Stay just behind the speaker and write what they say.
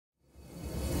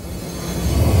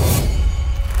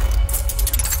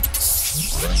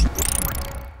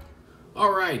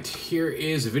Alright, here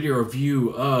is a video review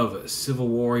of Civil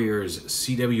Warrior's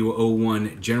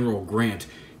CW-01 General Grant,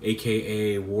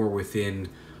 aka War Within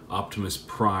Optimus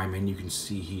Prime, and you can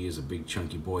see he is a big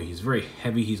chunky boy. He's very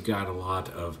heavy. He's got a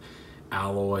lot of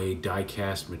alloy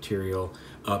die-cast material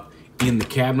up in the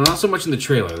cab, not so much in the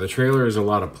trailer. The trailer is a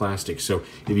lot of plastic, so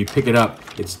if you pick it up,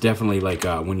 it's definitely like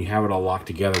when you have it all locked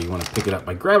together, you want to pick it up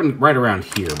by grabbing it right around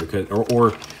here, because or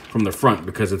from the front,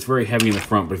 because it's very heavy in the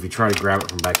front. But if you try to grab it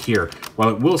from back here, while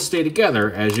it will stay together,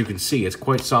 as you can see, it's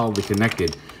quite solidly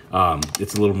connected.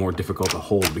 It's a little more difficult to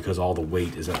hold because all the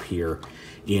weight is up here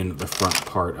in the front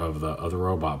part of the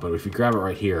robot. But if you grab it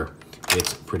right here,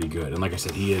 it's pretty good. And like I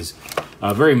said, he is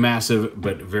very massive,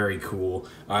 but very cool.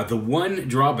 The one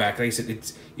drawback, like I said,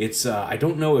 it's I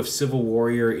don't know if Civil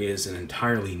Warrior is an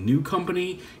entirely new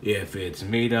company, if it's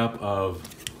made up of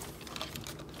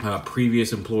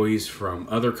previous employees from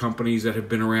other companies that have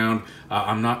been around.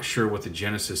 I'm not sure what the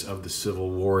genesis of the Civil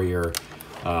Warrior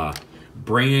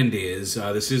brand is.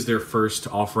 This is their first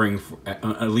offering,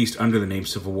 at least under the name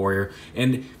Civil Warrior,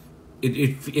 and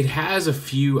it has a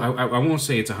few. I won't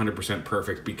say it's 100%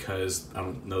 perfect, because I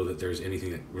don't know that there's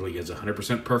anything that really is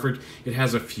 100% perfect. It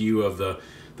has a few of the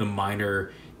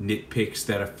minor nitpicks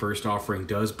that a first offering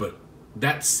does, but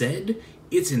that said,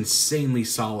 it's insanely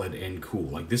solid and cool.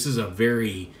 Like, this is a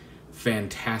very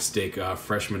fantastic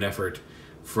freshman effort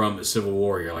from Civil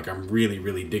Warrior. Like, I'm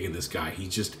really digging this guy.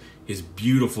 He's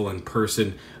beautiful in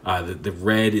person. The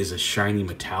red is a shiny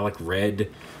metallic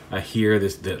red here.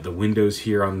 The windows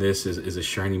here on this is a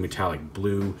shiny metallic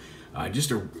blue. It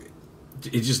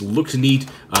just looks neat.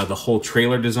 The whole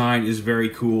trailer design is very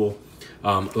cool.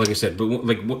 Like I said, but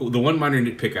like the one minor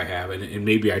nitpick I have, and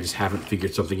maybe I just haven't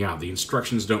figured something out, the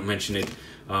instructions don't mention it,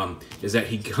 is that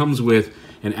he comes with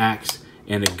an axe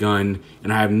and a gun,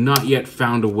 and I have not yet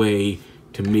found a way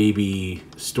to maybe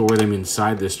store them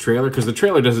inside this trailer, because the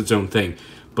trailer does its own thing.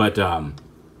 But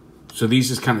so these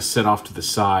just kind of set off to the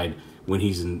side when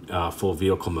he's in full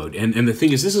vehicle mode. And the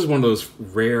thing is, this is one of those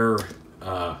rare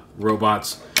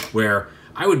robots where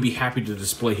I would be happy to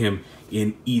display him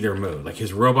in either mode. Like,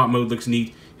 his robot mode looks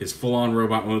neat, his full-on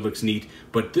robot mode looks neat,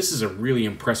 but this is a really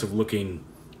impressive looking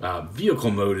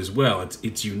vehicle mode as well.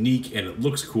 It's unique and it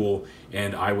looks cool,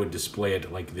 and I would display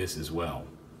it like this as well.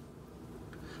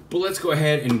 But let's go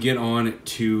ahead and get on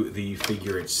to the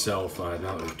figure itself now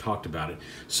that we've talked about it.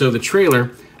 So the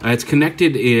trailer, it's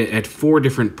connected at 4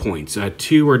 different points.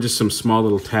 2 are just some small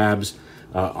little tabs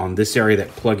on this area that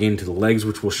plug into the legs,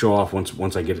 which we'll show off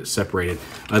once I get it separated.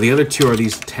 The other 2 are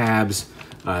these tabs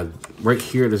right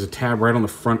here. There's a tab right on the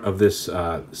front of this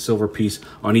silver piece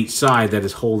on each side that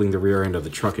is holding the rear end of the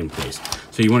truck in place.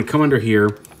 So you want to come under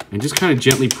here and just kind of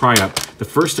gently pry up.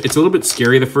 It's a little bit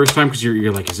scary the first time, because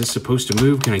you're like, is this supposed to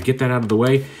move? Can I get that out of the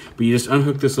way? But you just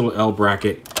unhook this little L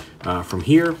bracket from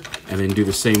here, and then do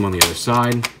the same on the other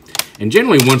side. And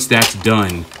generally, once that's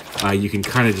done, you can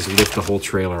kind of just lift the whole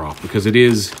trailer off, because it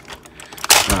is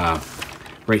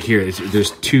right here.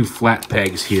 There's 2 flat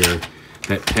pegs here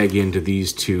that peg into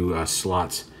these 2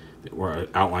 slots that were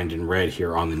outlined in red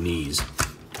here on the knees.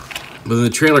 But then the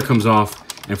trailer comes off,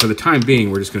 and for the time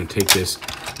being, we're just going to take this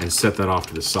and set that off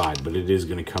to the side. But it is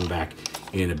going to come back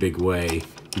in a big way. You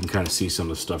can kind of see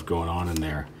some of the stuff going on in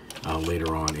there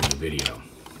later on in the video.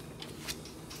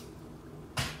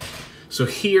 So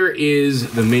here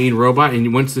is the main robot,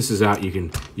 and once this is out, you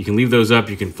can leave those up,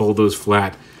 you can fold those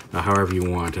flat, however you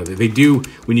want. They do,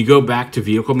 when you go back to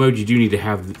vehicle mode, you do need to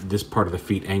have this part of the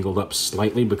feet angled up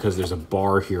slightly, because there's a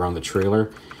bar here on the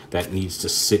trailer that needs to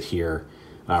sit here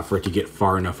for it to get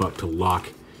far enough up to lock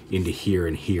into here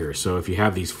and here. So if you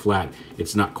have these flat,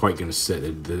 it's not quite going to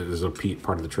sit. There's a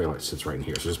part of the trailer that sits right in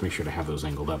here, so just make sure to have those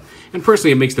angled up. And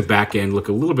personally, it makes the back end look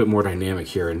a little bit more dynamic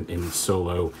here in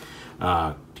solo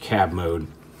cab mode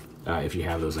if you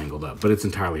have those angled up, but it's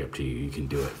entirely up to you. You can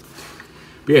do it.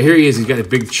 But yeah, here he is. He's got the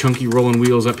big chunky rolling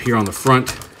wheels up here on the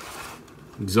front,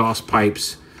 exhaust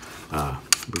pipes,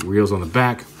 big wheels on the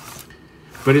back.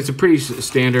 But it's a pretty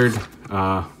standard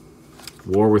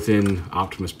War Within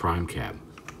Optimus Prime cab.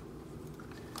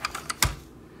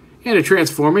 And to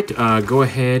transform it, go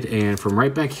ahead and from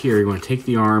right back here, you want to take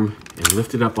the arm and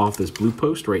lift it up off this blue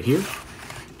post right here,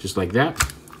 just like that,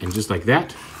 and just like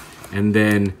that. And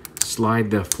then slide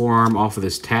the forearm off of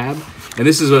this tab. And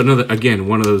this is again,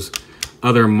 one of those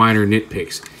other minor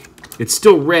nitpicks. It's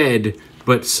still red,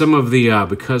 but some of the,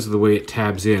 because of the way it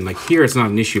tabs in, like here it's not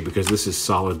an issue because this is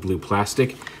solid blue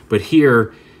plastic, but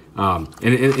here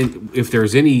And if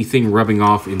there's anything rubbing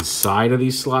off inside of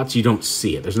these slots, you don't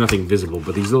see it. There's nothing visible,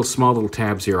 but these small little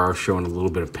tabs here are showing a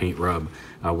little bit of paint rub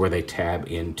where they tab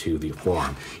into the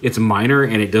forearm. It's minor,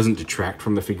 and it doesn't detract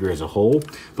from the figure as a whole.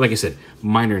 But like I said,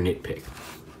 minor nitpick.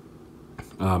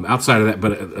 Outside of that,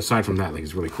 but aside from that, like,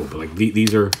 it's really cool. But like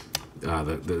these are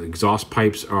the exhaust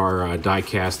pipes are die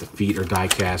cast. The feet are die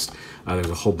cast.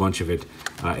 There's a whole bunch of it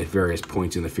at various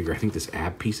points in the figure. I think this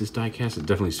ab piece is die cast. It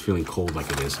definitely is feeling cold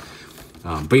like it is.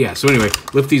 But yeah, so anyway,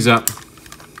 lift these up.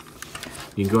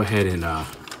 You can go ahead and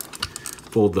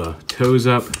fold the toes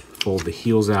up, fold the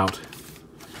heels out,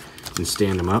 and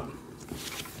stand them up.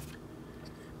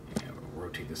 Yeah, we'll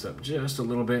rotate this up just a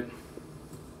little bit.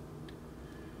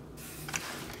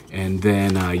 And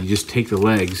then you just take the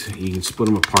legs, you can split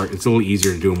them apart. It's a little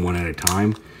easier to do them one at a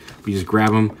time. You just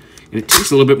grab them, and it takes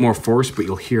a little bit more force, but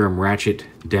you'll hear them ratchet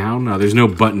down. There's no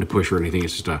button to push or anything,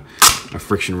 it's just a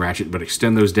friction ratchet, but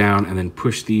extend those down and then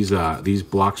push these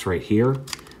blocks right here,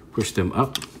 push them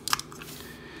up,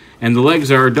 and the legs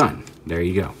are done. There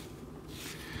you go.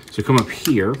 So come up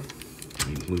here,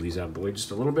 move these out of the way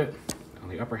just a little bit, on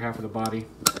the upper half of the body.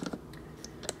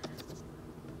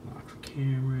 Lock the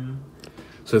camera.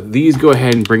 So these, go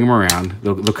ahead and bring them around.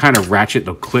 They'll kind of ratchet,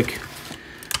 they'll click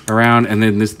around, and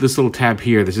then this little tab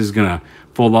here, this is gonna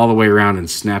fold all the way around and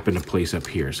snap into place up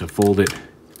here. So fold it,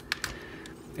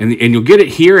 and you'll get it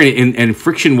here, and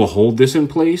friction will hold this in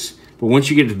place. But once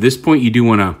you get to this point, you do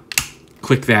wanna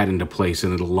click that into place,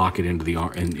 and it'll lock it into the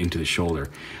arm and into the shoulder.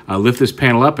 Lift this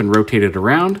panel up and rotate it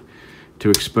around to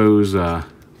expose the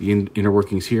inner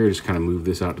workings here. Just kind of move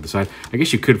this out to the side. I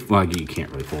guess you could, well, you can't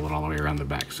really fold it all the way around the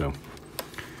back, so.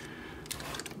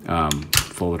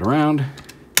 Fold it around,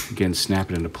 again,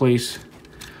 snap it into place,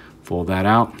 fold that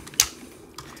out,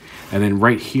 and then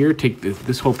right here, take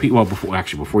this whole piece, well,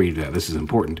 before you do that, this is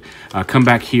important, come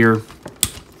back here,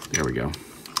 there we go,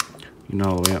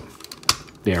 all the way up,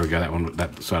 there we go,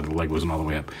 that side of the leg wasn't all the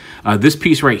way up. This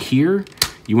piece right here,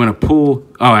 you want to pull,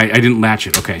 oh, I didn't latch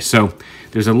it, okay, so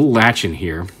there's a little latch in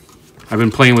here. I've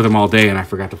been playing with them all day, and I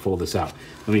forgot to fold this out.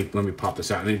 Let me pop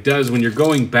this out, and it does, when you're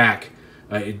going back,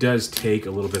 it does take a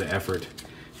little bit of effort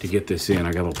to get this in.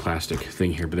 I got a little plastic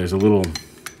thing here, but there's a little,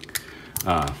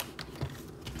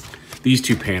 these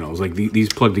two panels, like these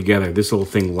plug together, this little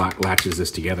thing latches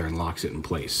this together and locks it in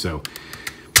place. So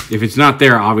if it's not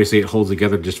there, obviously it holds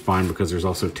together just fine, because there's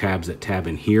also tabs that tab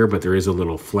in here, but there is a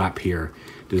little flap here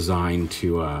designed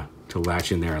to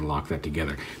latch in there and lock that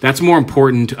together. That's more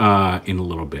important in a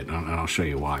little bit, and I'll show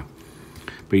you why.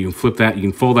 But you can flip that, you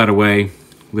can fold that away,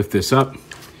 lift this up,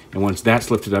 and once that's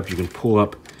lifted up, you can pull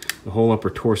up the whole upper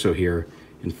torso here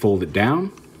and fold it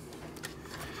down.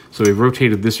 So we've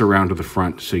rotated this around to the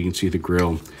front so you can see the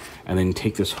grill, and then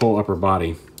take this whole upper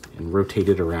body and rotate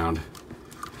it around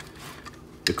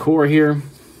the core here.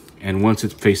 And once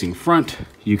it's facing front,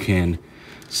 you can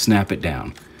snap it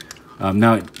down.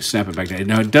 Snap it back down.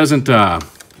 Now it doesn't, I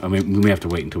mean, we may have to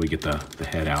wait until we get the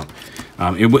head out.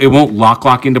 It won't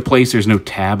lock into place. There's no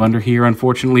tab under here,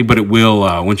 unfortunately, but it will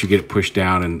once you get it pushed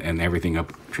down and everything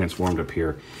up transformed up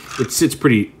here. It sits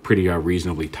pretty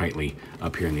reasonably tightly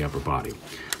up here in the upper body.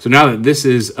 So now that this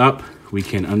is up, we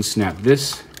can unsnap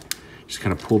this. Just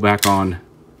kind of pull back on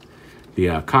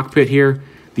the cockpit here.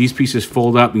 These pieces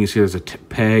fold up. You can see there's a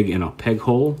peg and a peg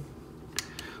hole.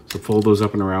 So fold those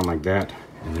up and around like that,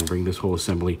 and then bring this whole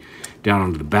assembly down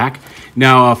onto the back.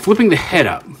 Now, flipping the head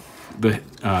up, you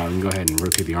can go ahead and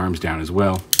rotate the arms down as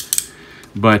well.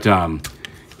 But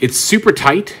it's super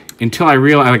tight until I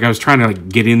realized, like, I was trying to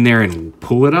get in there and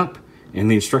pull it up,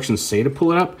 and the instructions say to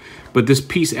pull it up, but this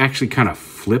piece actually kind of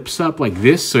flips up like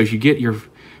this. So if you get your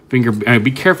finger,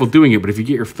 be careful doing it, but if you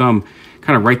get your thumb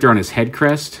kind of right there on his head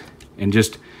crest and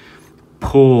just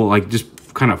pull, like,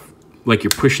 just kind of like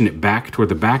you're pushing it back toward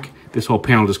the back, this whole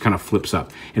panel just kind of flips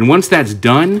up. And once that's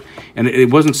done, and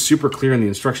it wasn't super clear in the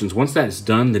instructions, once that's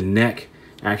done, the neck,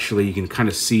 actually, you can kind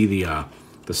of see the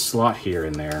slot here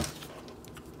in there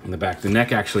in the back. The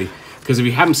neck actually, because if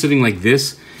you have him sitting like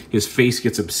this, his face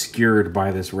gets obscured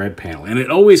by this red panel. And it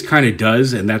always kind of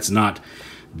does, and that's not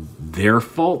their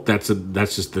fault. That's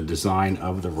just the design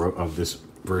of this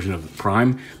version of the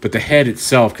Prime. But the head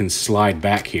itself can slide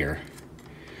back here,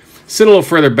 sit a little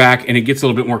further back, and it gets a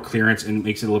little bit more clearance and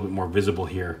makes it a little bit more visible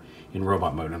here in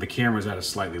robot mode. Now the camera's at a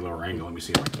slightly lower angle. Let me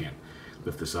see if I can't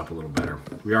lift this up a little better.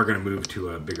 We are going to move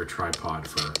to a bigger tripod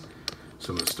for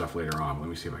some of the stuff later on. Let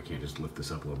me see if I can't just lift this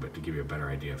up a little bit to give you a better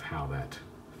idea of how that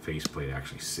faceplate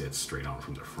actually sits straight on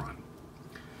from the front.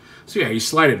 So yeah, you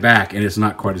slide it back and it's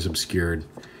not quite as obscured,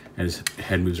 and his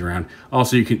head moves around.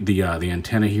 Also, you can the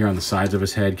antenna here on the sides of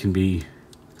his head can be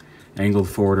angled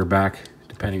forward or back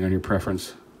depending on your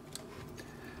preference.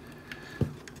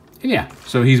 And yeah,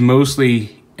 so he's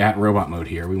mostly at robot mode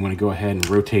here. We want to go ahead and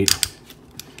rotate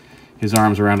his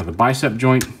arms around to the bicep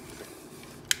joint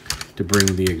to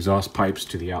bring the exhaust pipes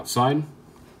to the outside.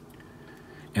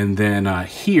 And then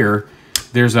here,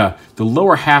 there's the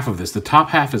lower half of this. The top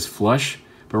half is flush,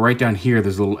 but right down here,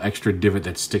 there's a little extra divot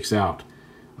that sticks out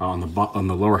on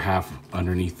the lower half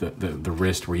underneath the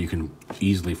wrist, where you can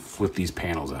easily flip these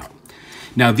panels out.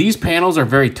 Now, these panels are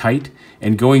very tight,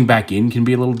 and going back in can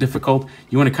be a little difficult.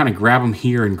 You want to kind of grab them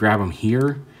here and grab them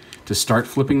here to start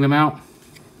flipping them out.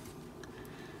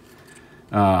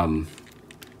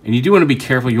 And you do want to be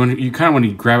careful. You kind of want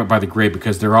to grab it by the grade,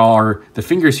 because the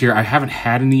fingers here, I haven't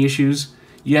had any issues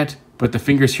yet, but the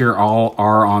fingers here all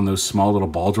are on those small little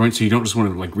ball joints, so you don't just want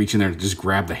to like reach in there and just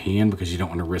grab the hand, because you don't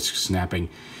want to risk snapping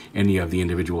any of the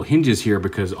individual hinges here,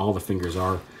 because all the fingers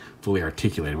are fully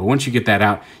articulated. But once you get that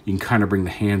out, you can kind of bring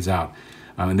the hands out,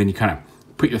 and then you kind of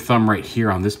put your thumb right here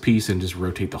on this piece and just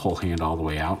rotate the whole hand all the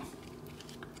way out.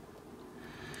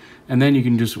 And then you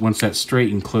can just, once that's straight,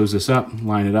 you can close this up,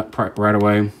 line it up right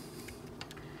away.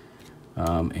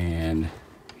 And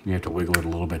you have to wiggle it a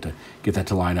little bit to get that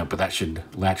to line up, but that should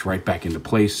latch right back into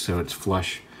place so it's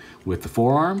flush with the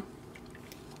forearm.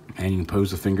 And you can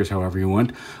pose the fingers however you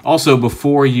want. Also,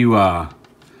 before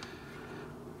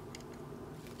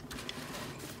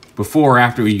or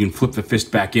after you can flip the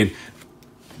fist back in,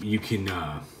 you can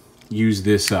use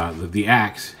this, the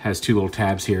axe has two little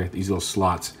tabs here, these little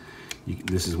slots.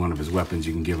 This is one of his weapons.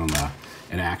 You can give him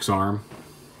an axe arm,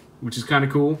 which is kind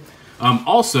of cool.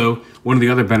 Also, one of the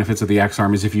other benefits of the axe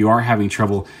arm is if you are having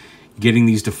trouble getting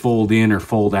these to fold in or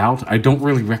fold out, I don't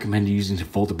really recommend using to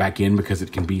fold it back in, because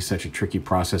it can be such a tricky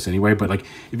process anyway. But like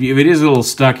if it is a little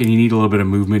stuck and you need a little bit of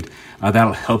movement,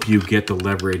 that'll help you get the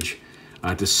leverage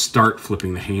to start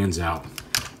flipping the hands out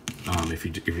if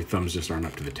your thumbs just aren't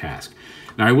up to the task.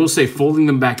 Now, I will say, folding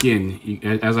them back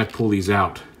in, as I pull these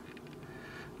out,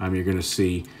 you're going to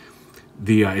see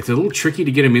it's a little tricky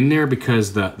to get them in there,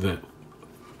 because the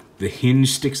hinge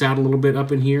sticks out a little bit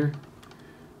up in here.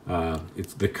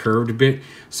 It's the curved bit,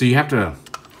 so you have to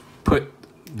put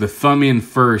the thumb in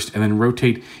first and then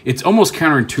rotate. It's almost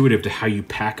counterintuitive to how you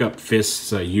pack up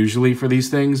fists usually for these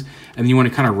things, and then you want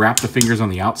to kind of wrap the fingers on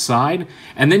the outside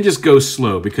and then just go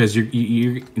slow, because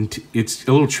it's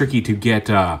a little tricky to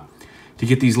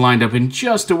get these lined up in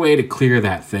just a way to clear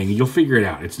that thing. You'll figure it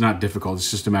out. It's not difficult. It's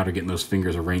just a matter of getting those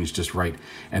fingers arranged just right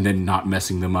and then not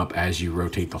messing them up as you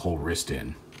rotate the whole wrist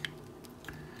in.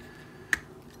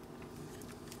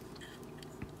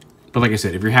 But like I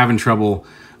said, if you're having trouble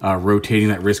rotating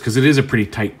that wrist, because it is a pretty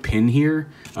tight pin here,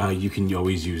 you can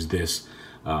always use this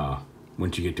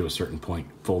once you get to a certain point,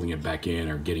 folding it back in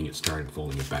or getting it started,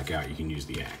 folding it back out. You can use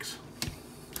the axe.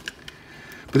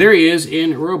 But there he is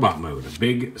in robot mode, a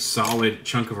big, solid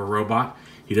chunk of a robot.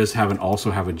 He does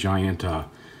also have a giant,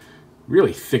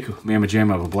 really thick mamma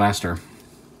jamma of a blaster,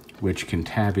 which can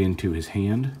tab into his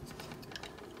hand.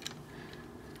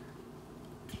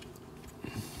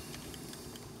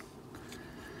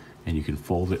 And you can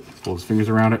fold his fingers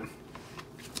around it.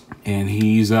 And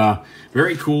he's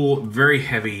very cool, very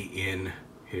heavy in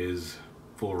his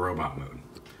full robot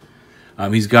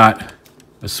mode. He's got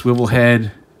a swivel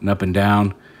head and up and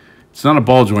down. It's not a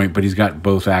ball joint, but he's got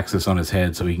both axes on his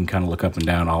head, so he can kind of look up and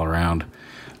down all around.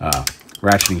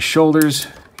 Ratcheting shoulders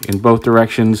in both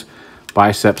directions,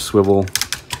 bicep swivel,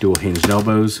 dual hinged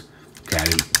elbows. Okay, I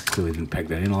clearly didn't peg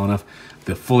that in all enough.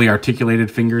 The fully articulated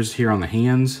fingers here on the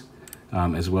hands,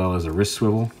 as well as a wrist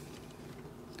swivel.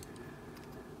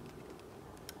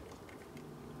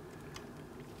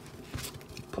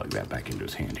 Plug that back into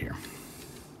his hand here.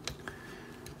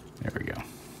 There we go.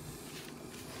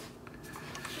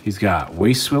 He's got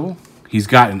waist swivel. He's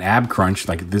got an ab crunch,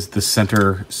 like this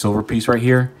center silver piece right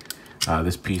here.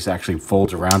 This piece actually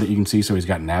folds around it, you can see, so he's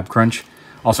got an ab crunch.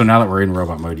 Also, now that we're in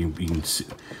robot mode, you can see,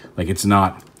 like, it's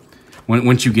not,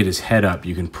 once you get his head up,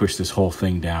 you can push this whole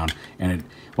thing down, and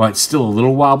while it's still a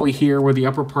little wobbly here where the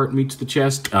upper part meets the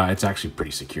chest, it's actually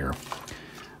pretty secure.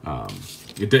 Like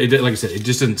I said, it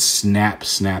just doesn't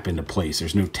snap into place.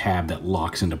 There's no tab that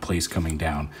locks into place coming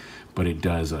down, but it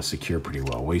does secure pretty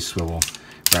well. Waist swivel,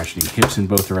 ratcheting hips in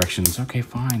both directions. Okay,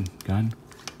 fine, gun.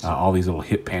 All these little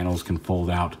hip panels can fold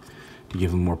out to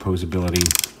give them more posability.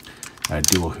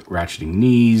 Dual ratcheting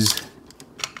knees,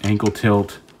 ankle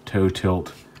tilt, toe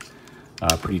tilt.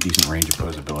 Pretty decent range of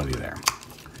posability there.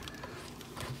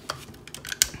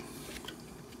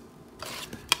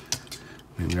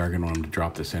 I mean, we are going to want him to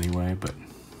drop this anyway, but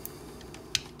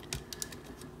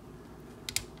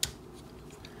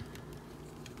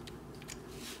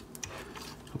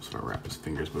helps if I wrap his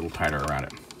fingers a little tighter around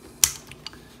it.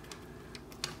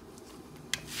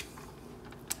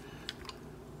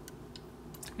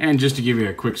 And just to give you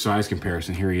a quick size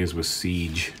comparison, here he is with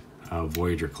Siege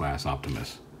Voyager class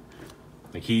Optimus.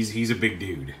 Like he's a big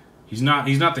dude. He's not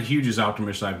the hugest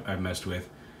Optimus I've messed with,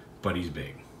 but he's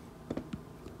big.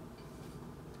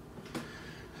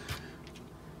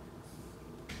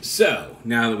 So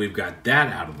now that we've got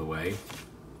that out of the way,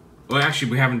 well,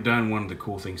 actually we haven't done one of the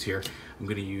cool things here. I'm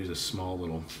going to use a small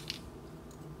little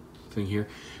thing here.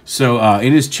 So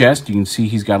in his chest, you can see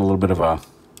he's got a little bit of a.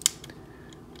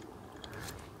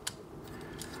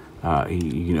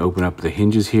 You can open up the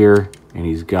hinges here, and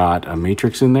he's got a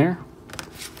matrix in there.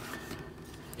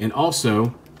 And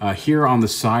also, here on the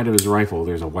side of his rifle,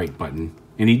 there's a white button.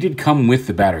 And he did come with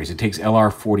the batteries. It takes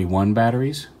LR41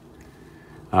 batteries.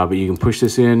 But you can push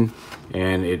this in,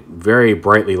 and it very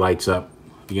brightly lights up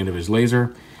the end of his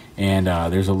laser. And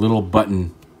there's a little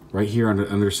button right here on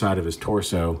the underside of his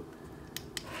torso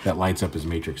that lights up his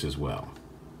matrix as well.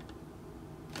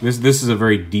 This is a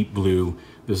very deep blue.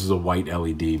 This is a white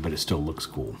LED, but it still looks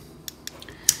cool.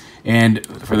 And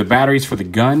for the batteries for the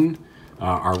gun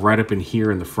are right up in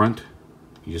here in the front.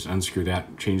 You just unscrew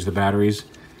that, change the batteries.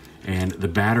 And the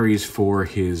batteries for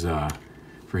his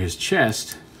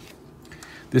chest,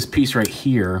 this piece right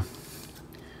here,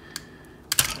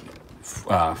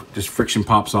 just friction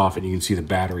pops off, and you can see the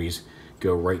batteries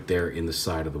go right there in the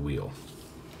side of the wheel.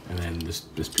 And then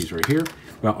this piece right here,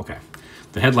 well, okay.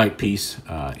 The headlight piece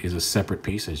is a separate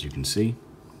piece, as you can see.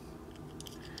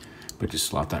 But just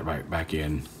slot that right back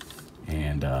in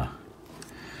and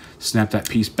snap that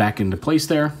piece back into place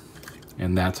there.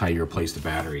 And that's how you replace the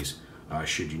batteries,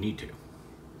 should you need to.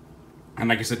 And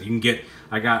like I said, you can get,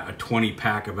 I got a 20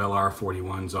 pack of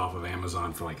LR41s off of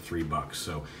Amazon for like $3.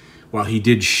 So while he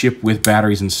did ship with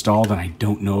batteries installed, and I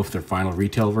don't know if their final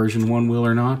retail version one will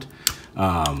or not,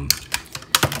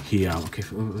 okay,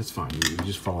 that's fine. You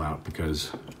just fall out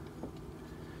because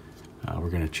we're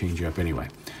going to change you up anyway.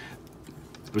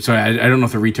 So I don't know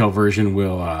if the retail version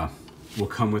will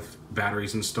come with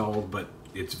batteries installed, but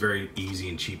it's very easy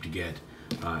and cheap to get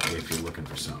if you're looking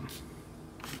for some.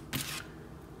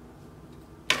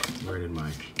 Where did my,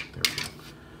 there we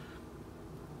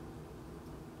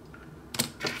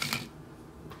go.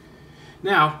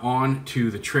 Now on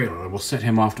to the trailer. We'll set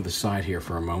him off to the side here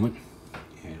for a moment,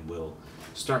 and we'll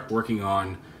start working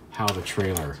on how the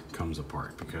trailer comes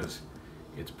apart, because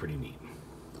it's pretty neat.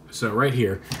 So right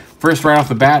here, first right off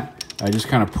the bat, I just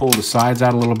kind of pull the sides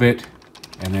out a little bit,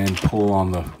 and then pull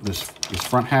on this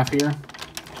front half here.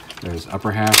 There's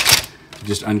upper half. It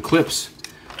just unclips.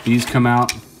 These come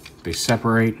out. They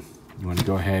separate. You want to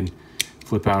go ahead,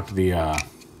 flip out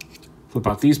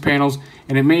these panels,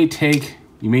 and it may take.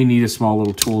 You may need a small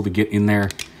little tool to get in there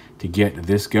to get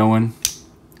this going.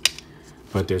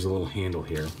 But there's a little handle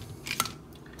here.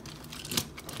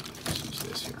 Let's use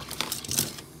this here.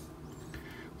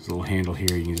 There's a little handle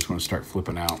here. You just want to start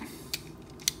flipping out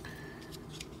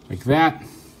like that,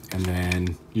 and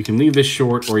then you can leave this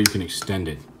short or you can extend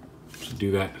it. So do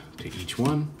that to each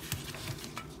one.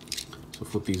 So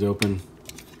flip these open,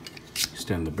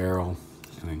 extend the barrel,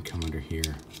 and then come under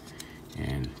here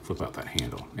and flip out that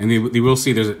handle. And they will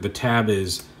see the tab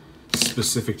is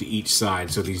specific to each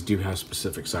side, so these do have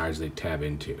specific sides they tab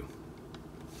into.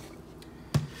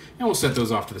 And we'll set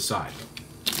those off to the side.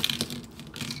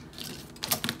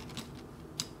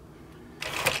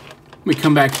 We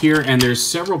come back here, and there's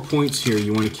several points here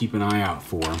you want to keep an eye out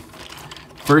for.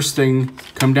 First thing,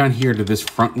 come down here to this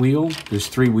front wheel. There's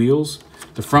 3 wheels.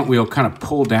 The front wheel, kind of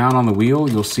pull down on the wheel.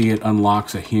 You'll see it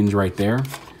unlocks a hinge right there.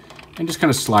 And just kind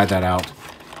of slide that out.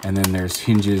 And then there's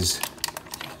hinges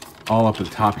all up at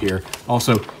the top here.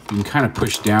 Also, you can kind of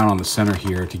push down on the center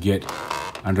here to get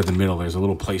under the middle. There's a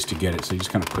little place to get it. So you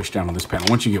just kind of push down on this panel.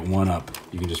 Once you get one up,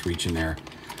 you can just reach in there,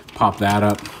 pop that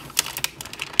up.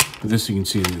 But this you can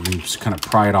see, you can just kind of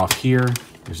pry it off here.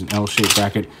 There's an L-shaped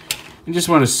bracket. And just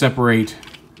want to separate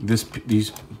these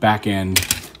back end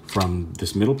from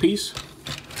this middle piece.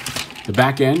 The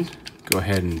back end, go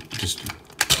ahead and just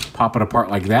pop it apart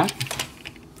like that.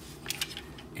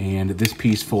 And this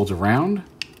piece folds around.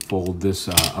 Fold this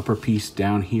upper piece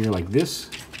down here like this,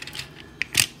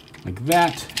 like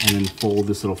that, and then fold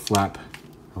this little flap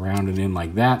around and in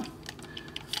like that.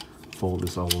 Fold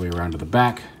this all the way around to the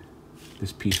back.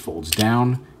 This piece folds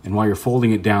down, and while you're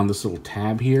folding it down, this little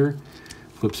tab here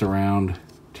flips around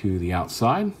to the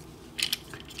outside.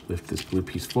 Lift this blue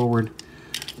piece forward,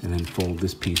 and then fold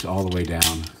this piece all the way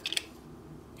down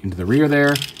into the rear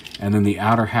there, and then the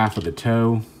outer half of the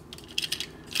toe.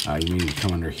 You need to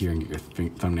come under here and get your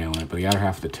thumbnail in it, but the outer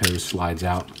half of the toe slides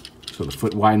out, so the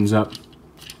foot widens up,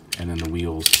 and then the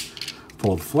wheels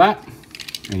fold flat,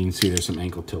 and you can see there's some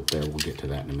ankle tilt there. We'll get to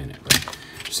that in a minute. But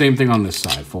same thing on this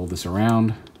side. Fold this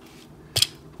around,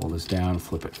 Pull this down,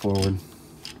 flip it forward.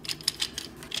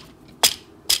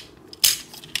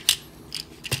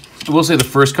 I will say the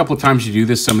first couple of times you do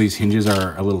this, some of these hinges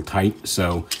are a little tight,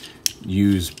 so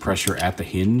use pressure at the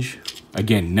hinge.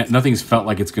 Again, nothing's felt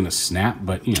like it's gonna snap,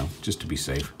 but you know, just to be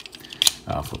safe.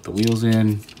 Flip the wheels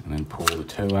in and then pull the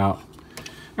toe out.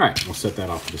 All right, we'll set that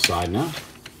off to the side now.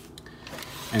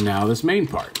 And now this main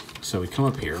part. So we come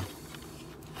up here,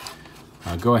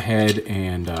 go ahead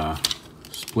and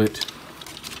split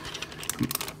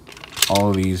all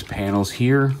of these panels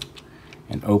here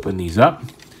and open these up.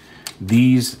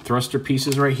 These thruster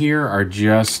pieces right here are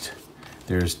just,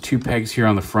 there's 2 pegs here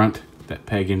on the front that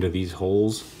peg into these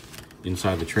holes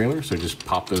inside the trailer. So just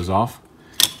pop those off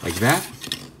like that.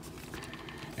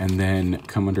 And then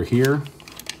come under here,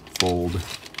 fold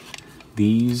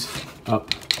these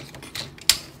up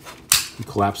and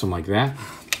collapse them like that.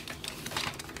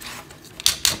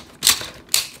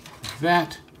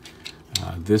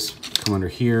 This come under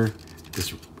here,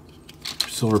 this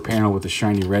silver panel with the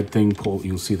shiny red thing, pull,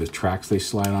 you'll see the tracks they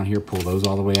slide on here, pull those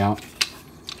all the way out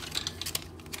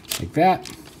like that,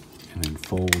 and then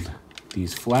fold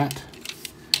these flat,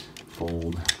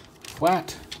 fold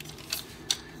flat,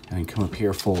 and then come up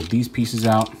here, fold these pieces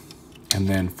out, and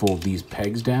then fold these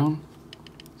pegs down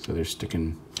so they're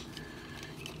sticking,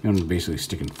 you know, basically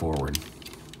sticking forward.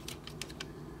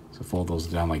 So fold those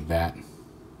down like that,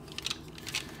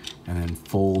 and then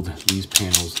fold these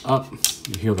panels up.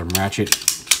 You hear them ratchet,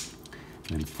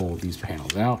 and then fold these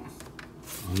panels out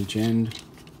on each end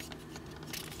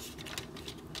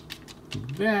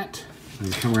like that, and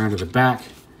then come around to the back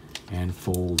and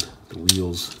fold the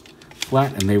wheels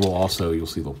flat, and they will also, you'll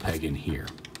see they'll peg in here.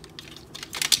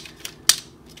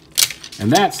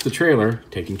 And that's the trailer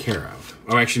taken care of.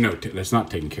 Oh, actually no, that's not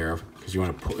taken care of, because you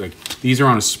want to pull, like, these are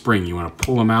on a spring. You want to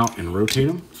pull them out and rotate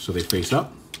them so they face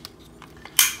up.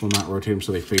 Pull them out, rotate them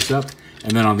so they face up.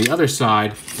 And then on the other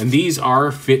side, and these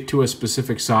are fit to a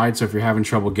specific side, so if you're having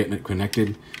trouble getting it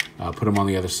connected, put them on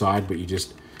the other side, but you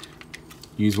just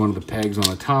use one of the pegs on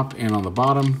the top and on the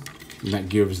bottom, and that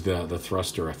gives the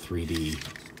thruster a 3D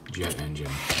jet engine.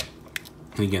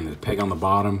 And again, the peg on the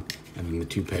bottom and then the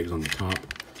 2 pegs on the top.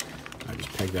 I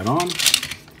just peg that on,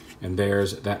 and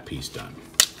there's that piece done.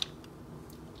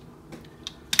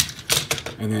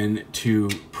 And then to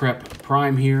prep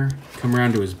prime here, come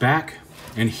around to his back,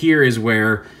 and here is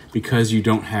where, because you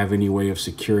don't have any way of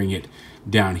securing it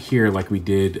down here like we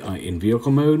did in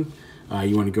vehicle mode,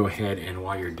 you want to go ahead and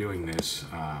while you're doing this,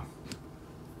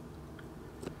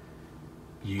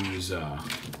 use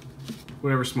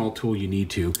whatever small tool you need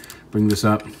to bring this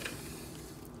up.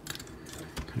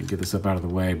 Kind of get this up out of the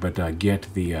way, but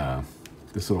get the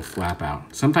this little flap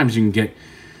out. Sometimes you can get,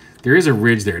 there is a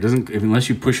ridge there. It doesn't, unless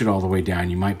you push it all the way down,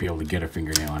 you might be able to get a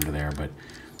fingernail under there, but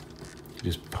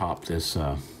just pop this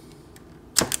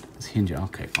this hinge.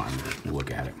 Okay, fine. We'll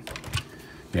look at it.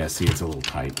 Yeah, see, it's a little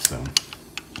tight, so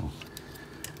we'll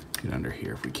get under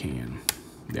here if we can.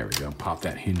 There we go. Pop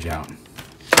that hinge out,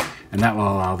 and that will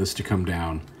allow this to come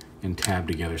down and tab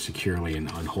together securely and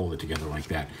hold it together like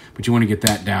that. But you want to get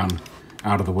that down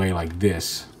out of the way like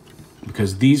this,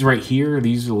 because these right here,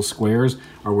 these little squares,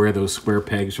 are where those square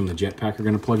pegs from the jetpack are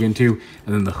going to plug into,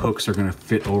 and then the hooks are going to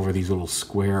fit over these little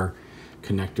square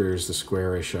connectors, the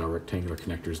squarish rectangular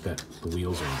connectors that the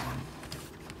wheels are on.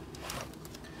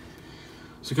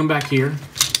 So come back here,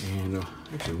 and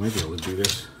actually we might be able to do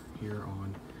this here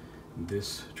on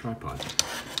this tripod.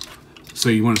 So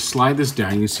you want to slide this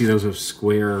down. You can see those have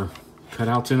square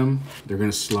cutouts in them. They're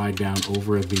going to slide down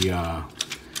over the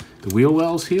wheel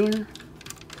wells here.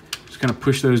 Just kind of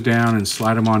push those down and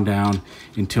slide them on down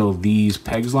until these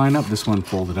pegs line up. This one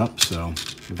folded up, so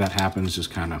if that happens, just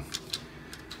kind of,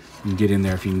 you can get in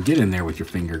there. If you can get in there with your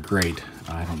finger, great.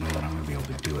 I don't know that I'm going to be able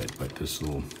to do it, but this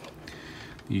little,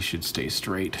 these should stay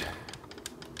straight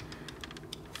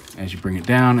as you bring it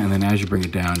down, and then as you bring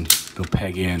it down, they'll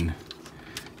peg in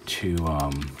to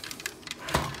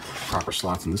proper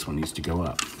slots, and this one needs to go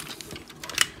up.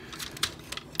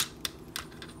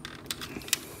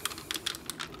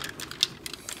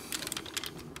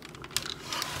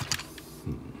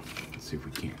 Let's see if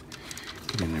we can't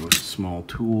get in there with a small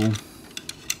tool.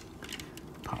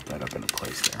 Pop that up into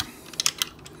place there.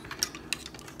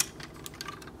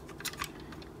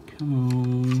 Come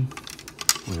on.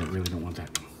 Well, I really don't want that.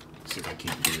 Let's see if I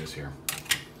can't do this here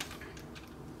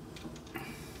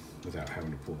without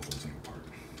having to pull the whole thing apart.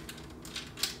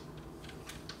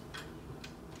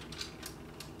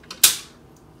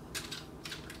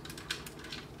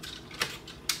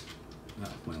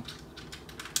 Oh, well.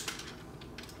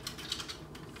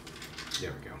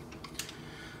 There we go.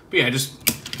 But yeah, just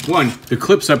one, the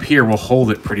clips up here will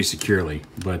hold it pretty securely,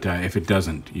 but if it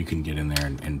doesn't, you can get in there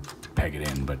and peg it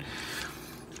in. But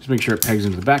just make sure it pegs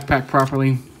into the backpack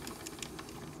properly.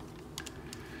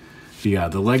 The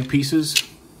leg pieces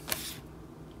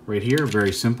right here,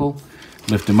 very simple.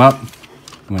 Lift them up.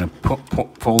 I'm going to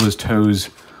fold his toes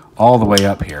all the way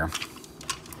up here,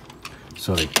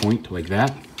 so they point like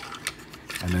that,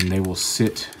 and then they will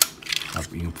sit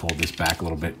up. You can fold this back a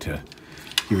little bit to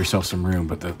give yourself some room,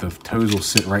 but the toes will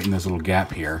sit right in this little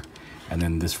gap here, and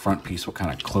then this front piece will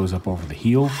kind of close up over the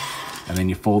heel, and then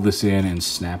you fold this in and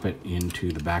snap it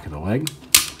into the back of the leg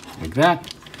like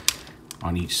that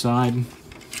on each side.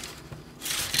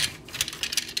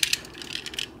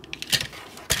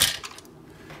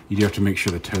 You do have to make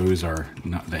sure the toes are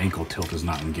not, the ankle tilt is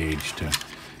not engaged to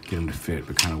get them to fit,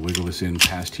 but kind of wiggle this in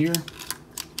past here,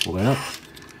 pull that up,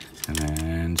 and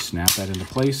then snap that into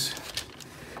place.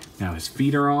 Now his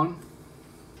feet are on.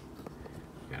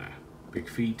 Got big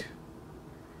feet,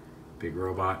 big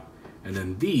robot. And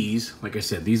then these, like I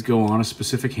said, these go on a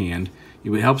specific hand.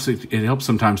 It helps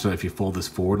sometimes so if you fold this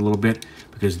forward a little bit,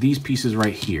 because these pieces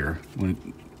right here,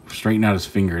 when straighten out his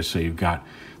fingers so you've got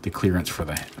the clearance for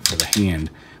the hand,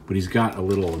 but he's got a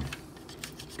little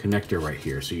connector right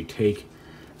here. So you take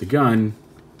the gun,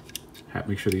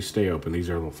 make sure these stay open. These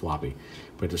are a little floppy,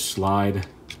 but just slide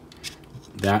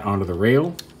that onto the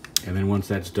rail, and then once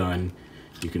that's done,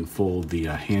 you can fold the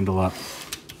handle up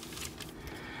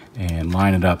and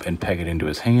line it up and peg it into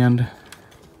his hand.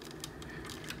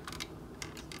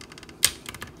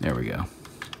 There we go.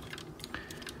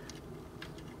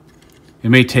 It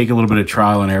may take a little bit of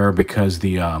trial and error because the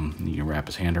you can wrap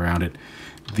his hand around it.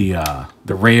 The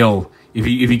rail, if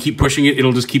you keep pushing it,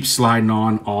 it'll just keep sliding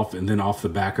on, off, and then off the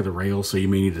back of the rail. So you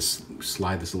may need to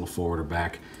slide this a little forward or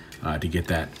back to get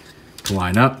that to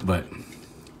line up. But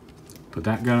put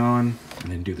that gun on,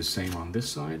 and then do the same on this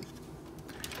side.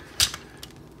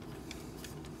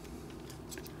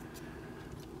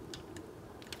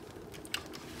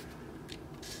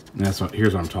 And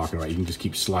here's what I'm talking about. You can just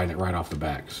keep sliding it right off the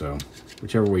back. So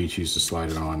whichever way you choose to slide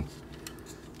it on,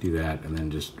 do that, and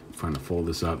then just trying to fold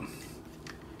this up.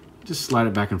 Just slide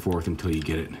it back and forth until you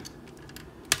get it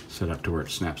set up to where it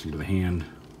snaps into the hand,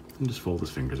 and just fold his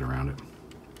fingers around it.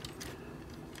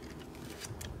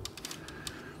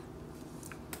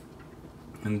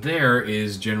 And there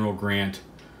is General Grant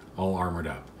all armored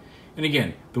up. And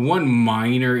again, the one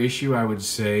minor issue I would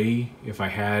say, if I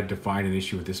had to find an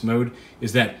issue with this mode,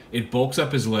 is that it bulks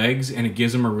up his legs and it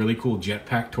gives him a really cool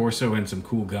jetpack torso and some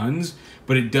cool guns,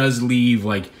 but it does leave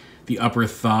like the upper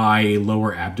thigh,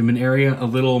 lower abdomen area a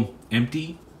little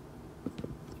empty.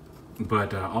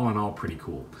 But all in all, pretty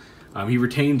cool. He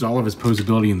retains all of his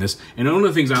posability in this. And one of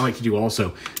the things I like to do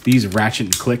also, these ratchet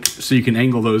and click, so you can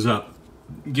angle those up,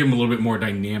 give him a little bit more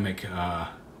dynamic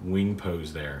wing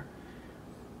pose there.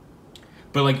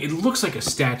 But like, it looks like a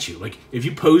statue. Like if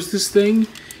you pose this thing,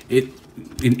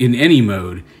 in any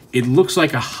mode, it looks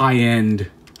like a high-end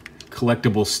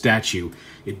collectible statue.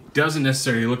 It doesn't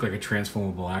necessarily look like a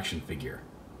transformable action figure.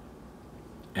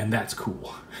 And that's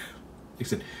cool. Like I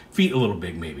said, feet a little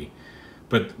big maybe.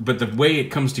 But the way it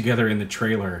comes together in the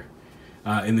trailer,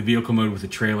 in the vehicle mode with the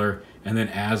trailer, and then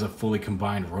as a fully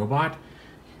combined robot,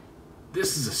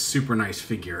 this is a super nice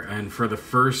figure. And for the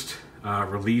first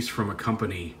release from a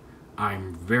company,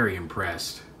 I'm very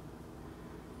impressed.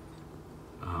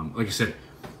 Like I said,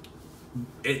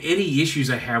 any issues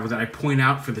I have with it, I point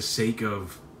out for the sake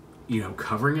of, you know,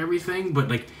 covering everything, but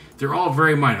like they're all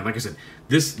very minor. Like I said,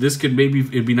 this could maybe,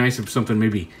 it'd be nice if something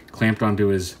maybe clamped onto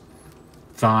his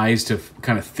thighs to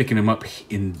kind of thicken him up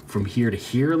in from here to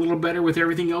here a little better with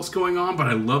everything else going on. But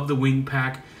I love the wing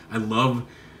pack. I love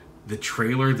the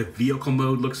trailer. The vehicle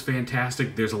mode looks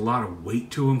fantastic. There's a lot of weight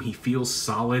to him. He feels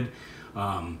solid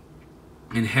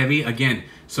and heavy. Again,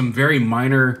 some very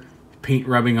minor paint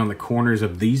rubbing on the corners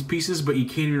of these pieces, but you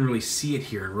can't even really see it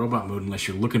here in robot mode unless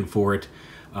you're looking for it.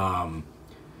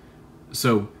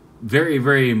 So very,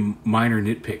 very minor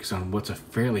nitpicks on what's a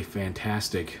fairly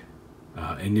fantastic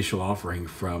initial offering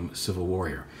from Civil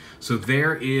Warrior. So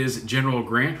there is General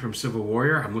Grant from Civil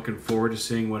Warrior. I'm looking forward to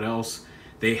seeing what else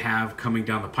they have coming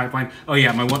down the pipeline. Oh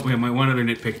yeah, my one other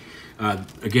nitpick.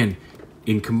 Again,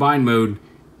 in combined mode,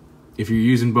 if you're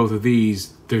using both of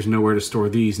these, there's nowhere to store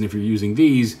these, and if you're using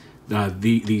these,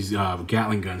 these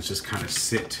Gatling guns just kind of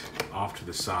sit off to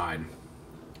the side.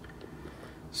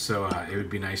 So it would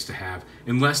be nice to have,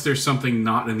 unless there's something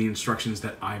not in the instructions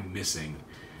that I'm missing.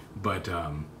 But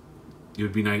it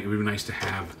would be nice. It would be nice to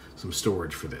have some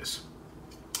storage for this.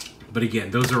 But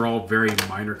again, those are all very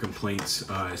minor complaints,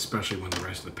 especially when the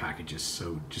rest of the package is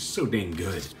just so dang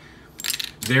good.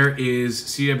 there is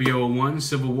CW-01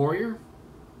 Civil Warrior.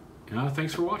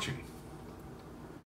 Thanks for watching.